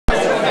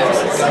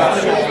Hi,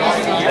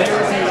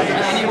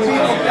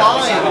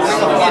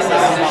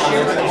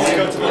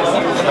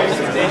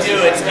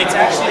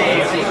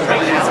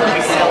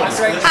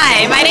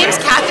 my name's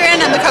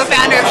Katherine. I'm the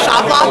co-founder of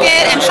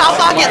Shoplocket, and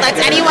Shoplocket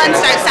lets anyone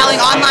start selling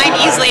online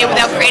easily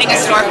without creating a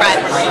storefront.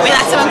 We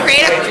let someone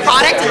create a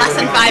product in less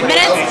than 5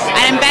 minutes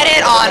and embed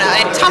it on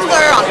Tumblr,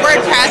 on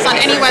WordPress, on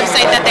any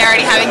website that they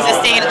already have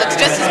existing, and it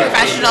looks just as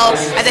professional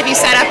as if you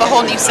set up a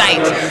whole new site.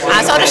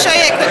 So I'll just show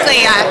you it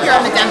quickly here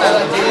on the demo.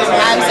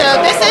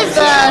 So this is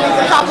the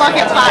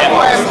Shoplocket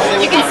platform.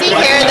 You can see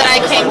here that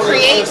I can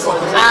create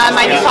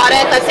my new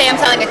product. Let's say I'm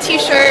selling a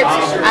t-shirt,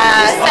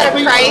 set a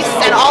price,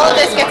 and all of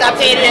this gets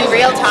updated in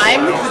real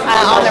time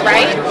on the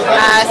right.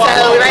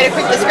 So we write a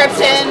quick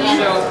description,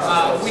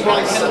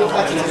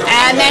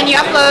 and then you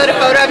upload a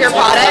photo of your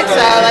product.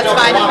 So let's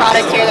find a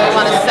product here that we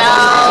want to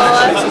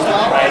sell,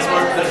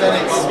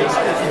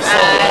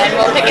 and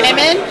we'll pick an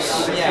image.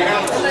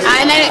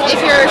 And then if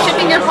you're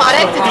shipping your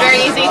product, it's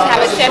very easy to have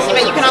it shipped,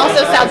 but you can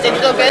also sell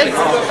digital goods,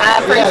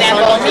 for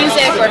example,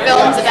 music or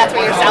films, if that's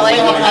what you're selling.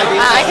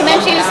 I can then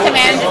choose to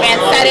manage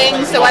advanced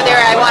settings, so whether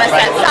I want to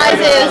set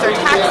sizes or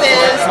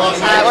taxes,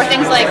 or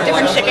things like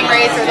different shipping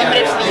rates or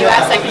limited to the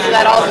US, I can do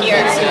that all here.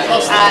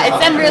 It's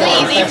then really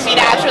easy for me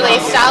to actually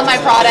style my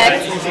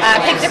product,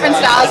 pick different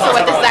styles for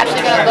what this is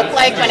actually going to look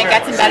like when it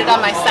gets embedded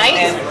on my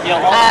site.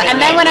 And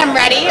then when I'm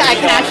ready, I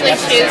can actually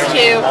choose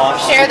to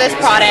share this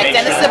product.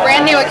 And this is a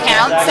brand new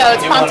account, so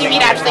it's prompting me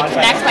to actually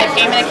connect my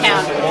payment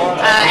account.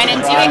 And in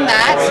doing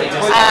that,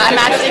 I'm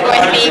actually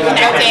going to be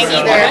connecting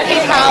either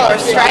PayPal or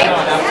Stripe.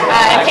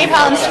 And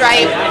PayPal and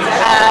Stripe,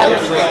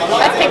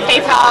 let's pick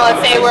PayPal.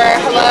 Let's say we're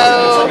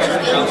hello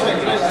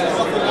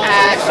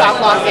at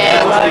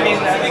shoplocket.com.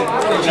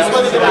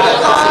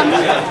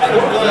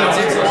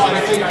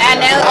 And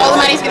now all the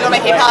money's going to go to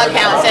my PayPal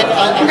account. And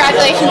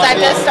congratulations, I've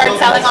just started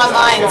selling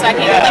online. So I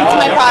can either link to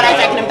my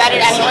product, I can embed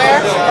it anywhere,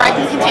 or I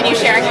can continue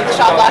sharing with the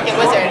Shoplocket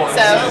wizard.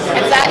 So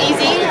it's that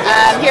easy.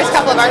 Here's a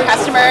couple of our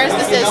customers.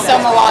 This is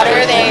Soma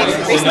Water. They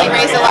recently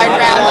raised a large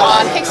round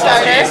on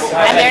Kickstarter,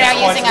 and they're now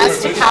using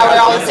us to power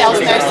all the sales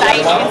on their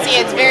site. You can see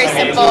it's very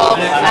simple,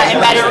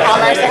 embedded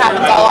commerce that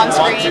happens all on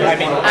screen.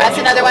 It's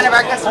another one of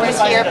our customers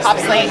here,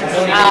 Popslate,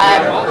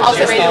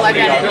 also raised a large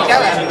round in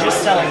Go.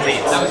 Just selling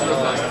leads,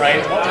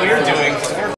 right? What we're doing